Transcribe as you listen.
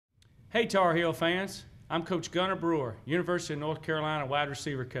Hey Tar Heel fans, I'm Coach Gunter Brewer, University of North Carolina wide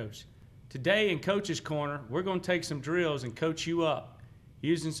receiver coach. Today in Coach's Corner, we're going to take some drills and coach you up,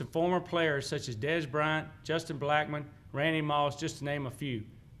 using some former players such as Bryant, Justin Blackman, Randy Moss, just to name a few.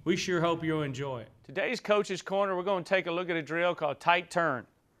 We sure hope you'll enjoy it. Today's Coach's Corner, we're going to take a look at a drill called tight turn.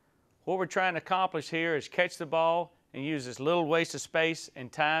 What we're trying to accomplish here is catch the ball and use as little waste of space and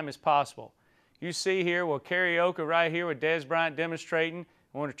time as possible. You see here, we'll karaoke right here with Bryant demonstrating.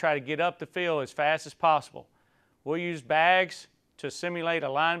 We want to try to get up the field as fast as possible. We'll use bags to simulate a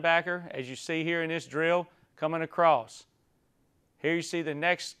linebacker, as you see here in this drill, coming across. Here you see the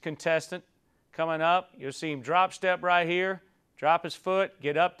next contestant coming up. You'll see him drop step right here, drop his foot,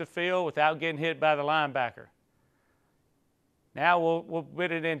 get up the field without getting hit by the linebacker. Now we'll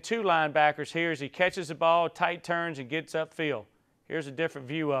put it in two linebackers here as he catches the ball, tight turns, and gets upfield. Here's a different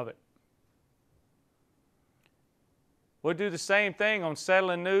view of it. We'll do the same thing on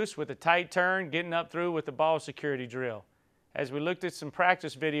settling noose with a tight turn, getting up through with the ball security drill. As we looked at some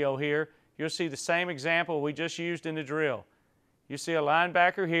practice video here, you'll see the same example we just used in the drill. You see a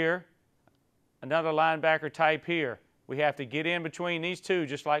linebacker here, another linebacker type here. We have to get in between these two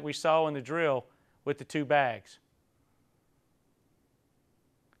just like we saw in the drill with the two bags.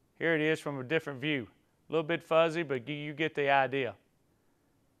 Here it is from a different view. A little bit fuzzy, but you get the idea.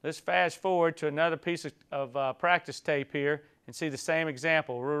 Let's fast forward to another piece of practice tape here and see the same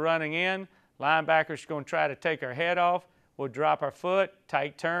example. We're running in, linebacker's going to try to take our head off, we'll drop our foot,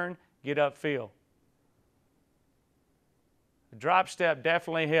 tight turn, get upfield. The drop step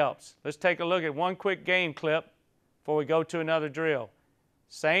definitely helps. Let's take a look at one quick game clip before we go to another drill.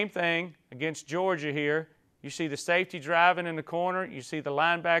 Same thing against Georgia here. You see the safety driving in the corner, you see the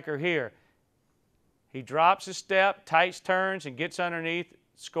linebacker here. He drops his step, tight turns, and gets underneath,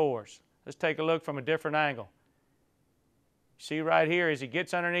 scores. Let's take a look from a different angle. See right here as he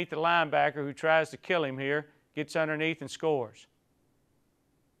gets underneath the linebacker who tries to kill him here, gets underneath and scores.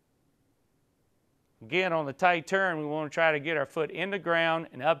 Again, on the tight turn, we want to try to get our foot in the ground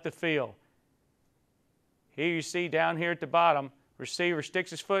and up the field. Here you see down here at the bottom, receiver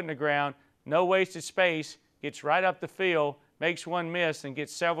sticks his foot in the ground, no wasted space, gets right up the field, makes one miss, and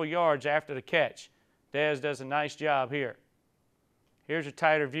gets several yards after the catch. Dez does a nice job here. Here's a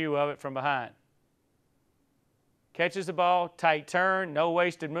tighter view of it from behind. Catches the ball, tight turn, no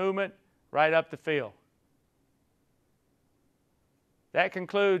wasted movement, right up the field. That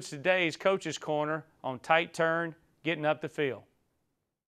concludes today's Coach's Corner on tight turn, getting up the field.